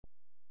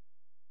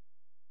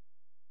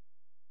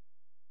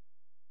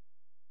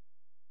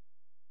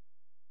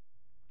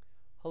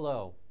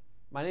Hello,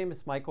 my name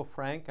is Michael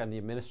Frank. I'm the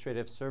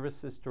Administrative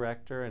Services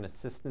Director and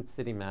Assistant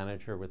City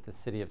Manager with the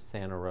City of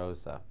Santa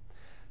Rosa.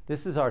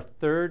 This is our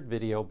third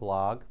video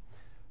blog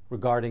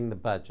regarding the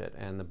budget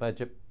and the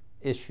budget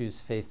issues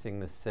facing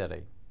the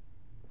city.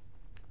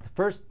 The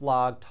first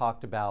blog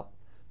talked about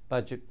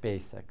budget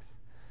basics.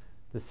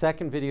 The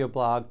second video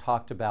blog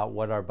talked about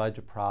what our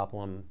budget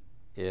problem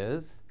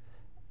is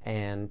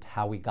and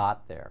how we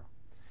got there.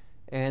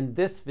 And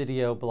this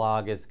video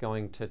blog is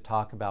going to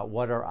talk about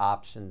what our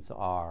options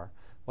are,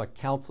 what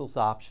council's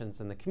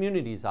options and the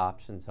community's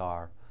options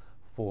are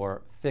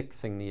for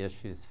fixing the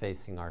issues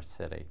facing our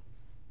city.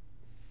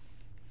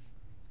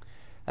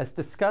 As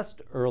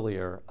discussed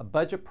earlier, a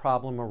budget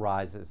problem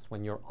arises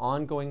when your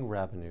ongoing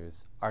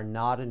revenues are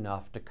not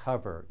enough to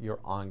cover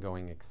your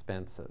ongoing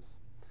expenses.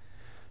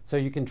 So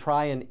you can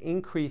try and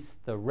increase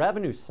the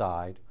revenue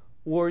side,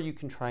 or you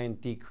can try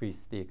and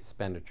decrease the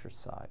expenditure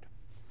side.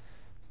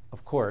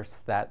 Of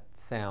course, that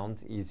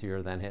sounds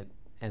easier than it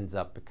ends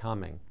up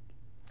becoming.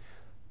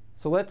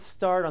 So let's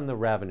start on the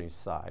revenue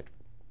side.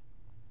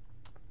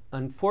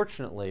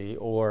 Unfortunately,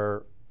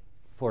 or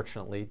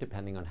fortunately,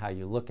 depending on how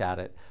you look at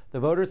it,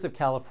 the voters of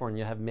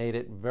California have made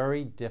it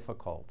very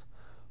difficult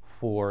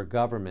for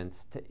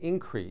governments to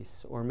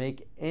increase or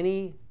make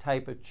any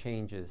type of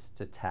changes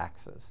to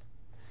taxes.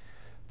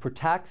 For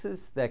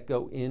taxes that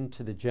go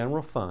into the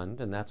general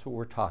fund, and that's what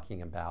we're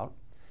talking about,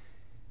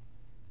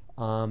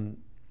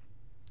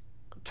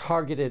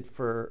 targeted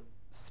for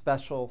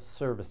special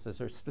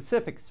services or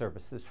specific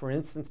services, for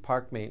instance,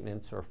 park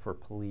maintenance or for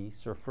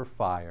police or for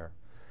fire,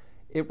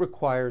 it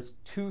requires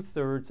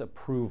 2/3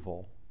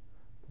 approval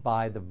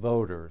by the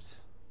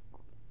voters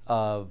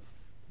of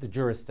the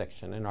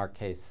jurisdiction, in our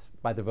case,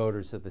 by the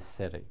voters of the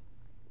city.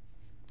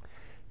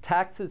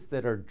 Taxes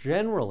that are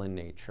general in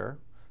nature,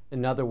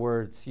 in other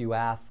words, you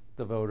ask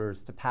the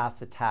voters to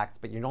pass a tax,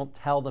 but you don't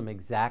tell them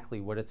exactly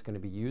what it's going to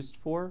be used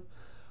for,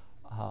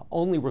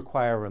 only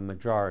require a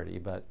majority,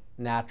 but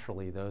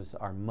naturally those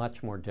are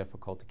much more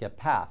difficult to get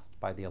passed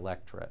by the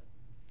electorate.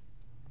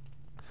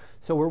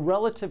 So we're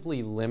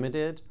relatively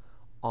limited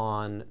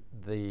on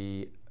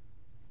the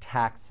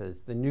taxes,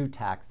 the new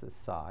taxes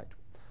side,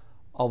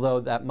 although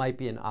that might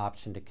be an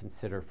option to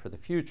consider for the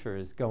future,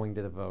 is going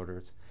to the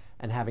voters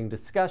and having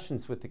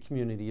discussions with the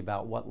community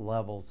about what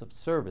levels of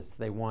service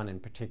they want in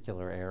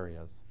particular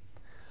areas.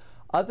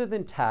 Other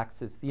than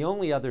taxes, the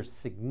only other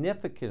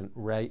significant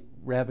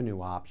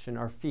revenue option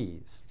are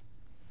fees.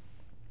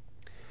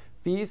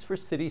 Fees for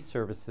city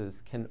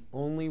services can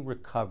only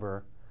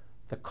recover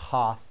the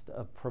cost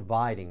of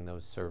providing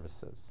those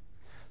services.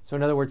 So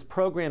in other words,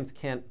 programs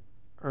can't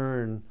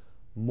earn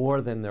more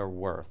than they're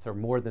worth or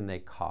more than they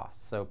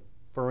cost. So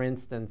for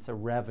instance, a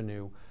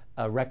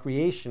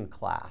recreation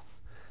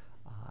class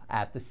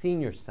at the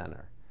senior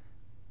center,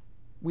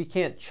 we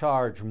can't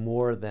charge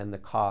more than the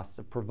cost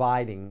of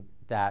providing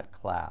that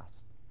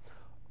class.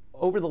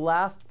 Over the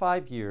last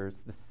 5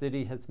 years, the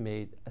city has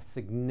made a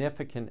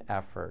significant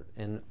effort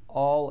in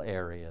all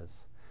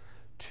areas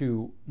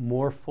to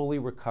more fully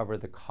recover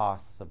the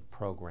costs of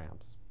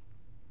programs.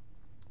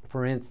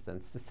 For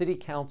instance, the City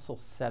Council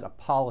set a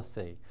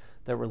policy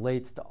that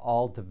relates to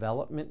all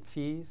development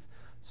fees.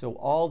 So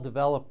all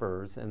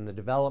developers and the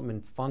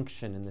development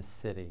function in the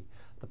city,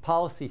 the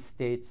policy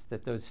states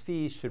that those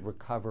fees should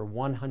recover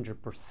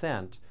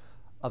 100%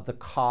 of the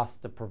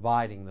cost of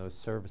providing those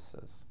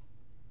services.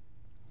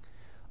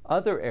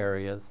 Other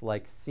areas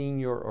like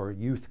senior or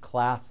youth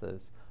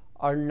classes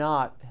are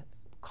not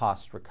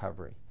cost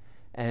recovery.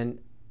 And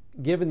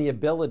given the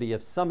ability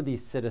of some of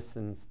these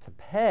citizens to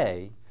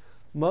pay,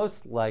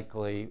 most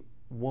likely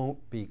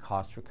won't be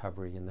cost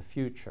recovery in the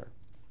future.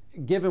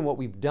 Given what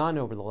we've done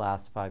over the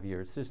last 5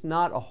 years, there's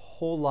not a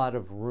whole lot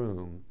of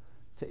room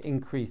to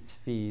increase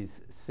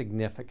fees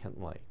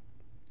significantly.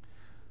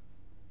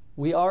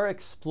 We are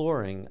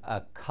exploring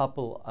a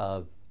couple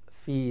of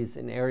fees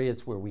in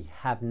areas where we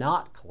have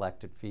not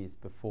collected fees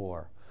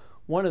before.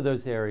 One of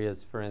those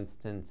areas, for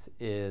instance,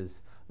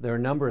 is there are a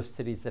number of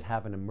cities that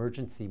have an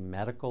emergency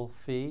medical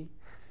fee.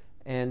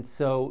 And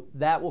so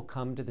that will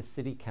come to the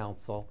City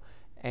Council,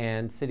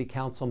 and City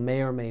Council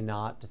may or may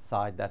not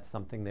decide that's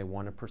something they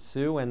want to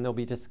pursue, and there'll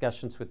be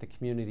discussions with the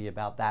community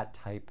about that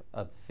type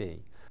of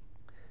fee.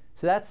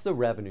 So that's the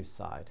revenue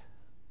side.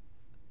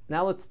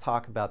 Now let's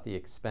talk about the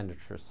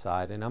expenditure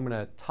side, and I'm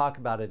going to talk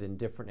about it in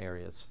different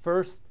areas.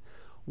 First,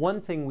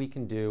 one thing we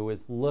can do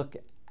is look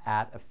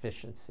at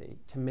efficiency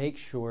to make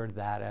sure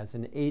that as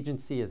an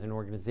agency, as an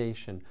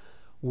organization,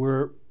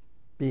 we're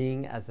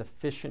being as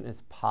efficient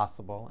as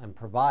possible and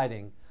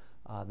providing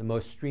the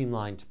most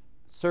streamlined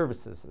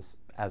services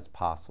as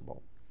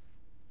possible.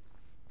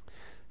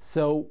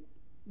 So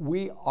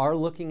we are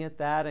looking at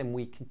that, and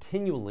we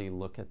continually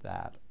look at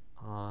that.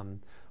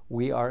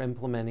 We are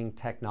implementing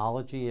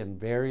technology in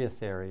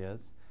various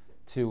areas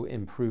to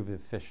improve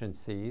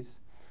efficiencies.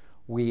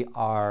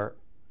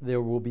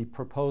 There will be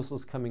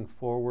proposals coming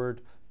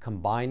forward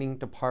combining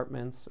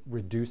departments,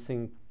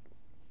 reducing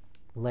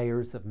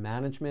layers of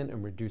management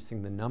and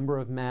reducing the number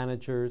of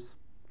managers.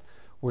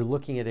 We're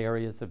looking at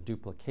areas of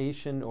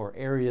duplication or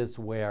areas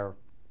where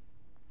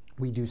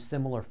We do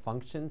similar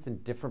functions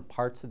in different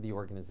parts of the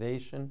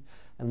organization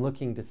and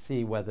looking to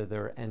see whether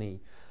there are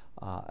any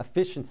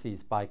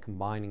efficiencies by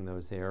combining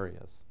those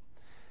areas.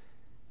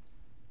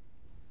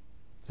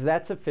 So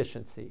that's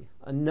efficiency.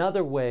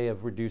 Another way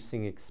of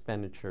reducing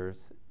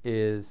expenditures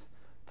is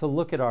to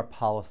look at our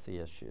policy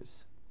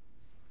issues.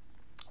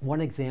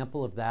 One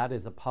example of that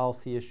is a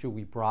policy issue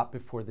we brought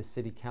before the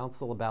City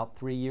Council about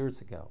 3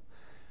 years ago.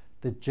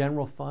 The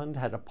general fund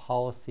had a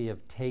policy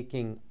of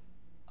taking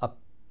a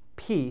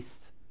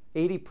piece,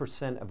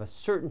 80% of a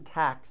certain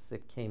tax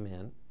that came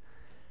in,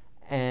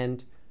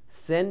 and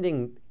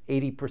sending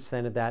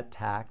 80% of that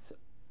tax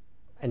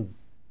and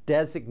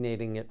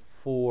designating it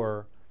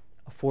for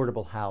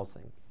affordable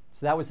housing.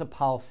 So that was a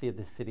policy of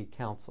the City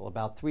Council.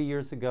 About 3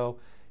 years ago,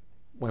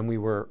 when we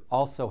were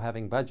also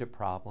having budget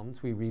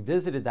problems, we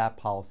revisited that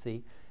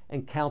policy,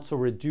 and Council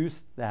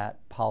reduced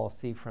that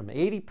policy from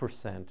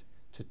 80%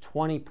 to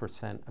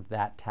 20% of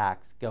that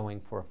tax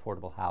going for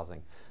affordable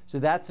housing. So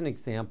that's an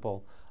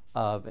example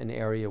of an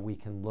area we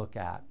can look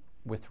at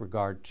with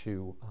regard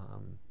to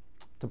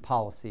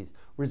policies.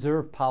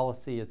 Reserve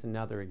policy is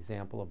another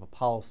example of a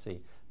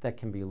policy that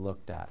can be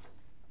looked at.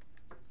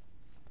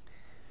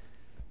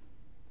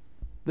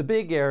 The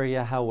big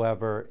area,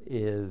 however,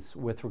 is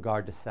with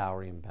regard to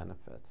salary and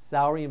benefits.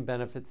 Salary and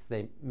benefits,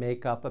 they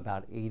make up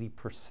about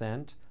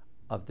 80%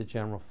 of the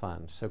general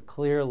fund. So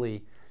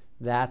clearly,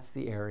 that's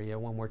the area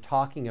when we're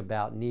talking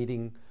about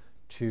needing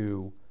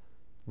to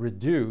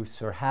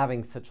reduce or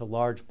having such a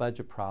large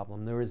budget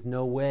problem, there is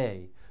no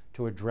way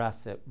to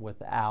address it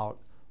without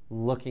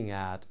looking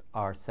at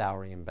our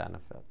salary and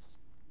benefits.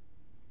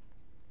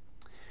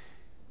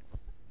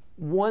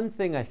 One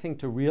thing I think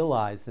to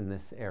realize in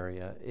this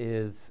area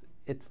is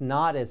it's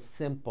not as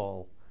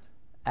simple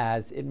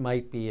as it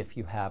might be if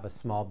you have a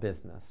small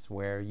business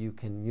where you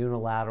can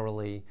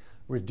unilaterally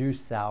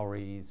reduce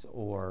salaries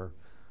or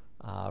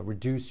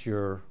reduce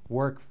your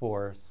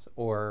workforce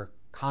or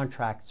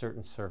contract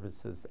certain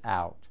services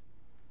out.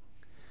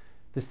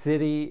 The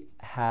city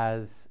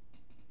has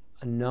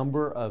a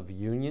number of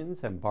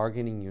unions and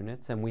bargaining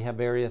units, and we have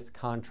various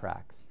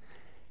contracts.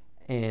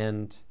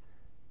 And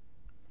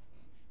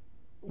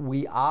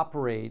we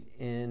operate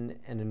in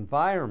an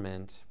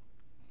environment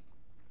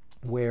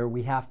where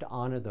we have to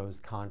honor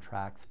those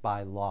contracts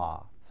by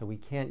law. So we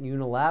can't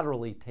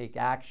unilaterally take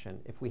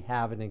action if we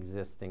have an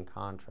existing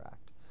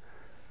contract.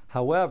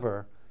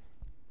 However,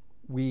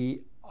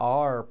 we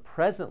are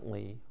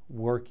presently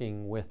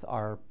working with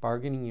our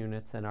bargaining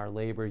units and our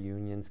labor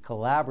unions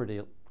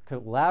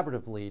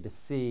collaboratively to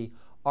see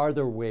are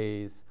there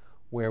ways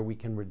where we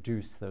can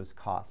reduce those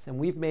costs. And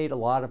we've made a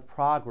lot of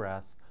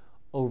progress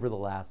over the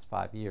last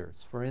 5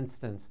 years. For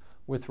instance,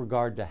 with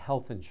regard to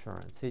health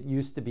insurance, it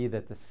used to be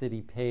that the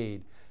city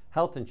paid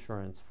health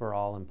insurance for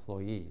all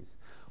employees.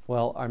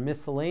 Well, our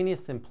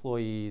miscellaneous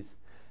employees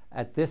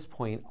at this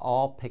point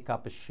all pick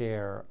up a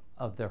share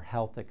of their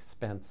health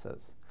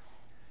expenses.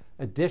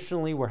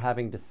 Additionally, we're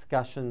having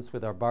discussions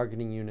with our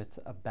bargaining units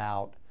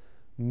about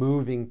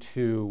moving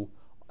to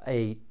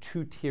a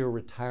two-tier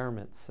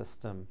retirement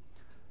system.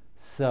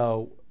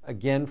 So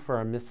again, for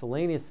our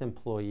miscellaneous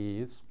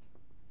employees,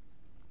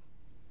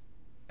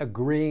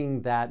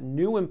 agreeing that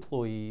new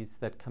employees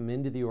that come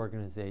into the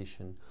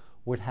organization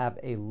would have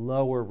a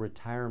lower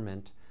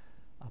retirement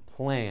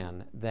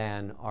plan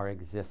than our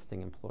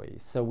existing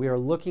employees. So we are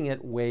looking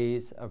at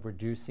ways of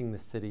reducing the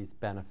city's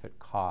benefit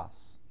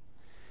costs.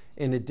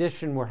 In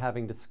addition, we're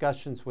having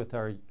discussions with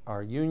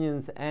our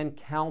unions and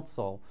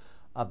council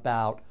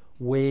about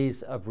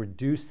ways of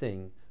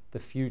reducing the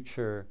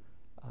future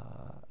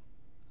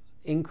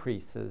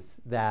increases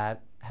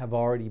that have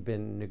already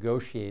been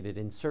negotiated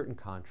in certain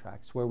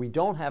contracts. Where we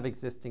don't have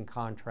existing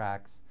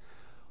contracts,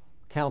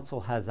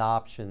 council has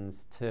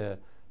options to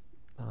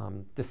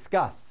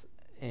discuss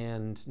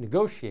and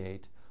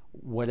negotiate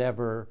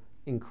whatever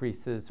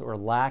increases or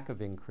lack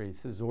of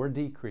increases or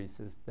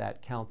decreases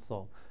that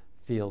council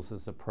feels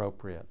is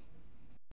appropriate.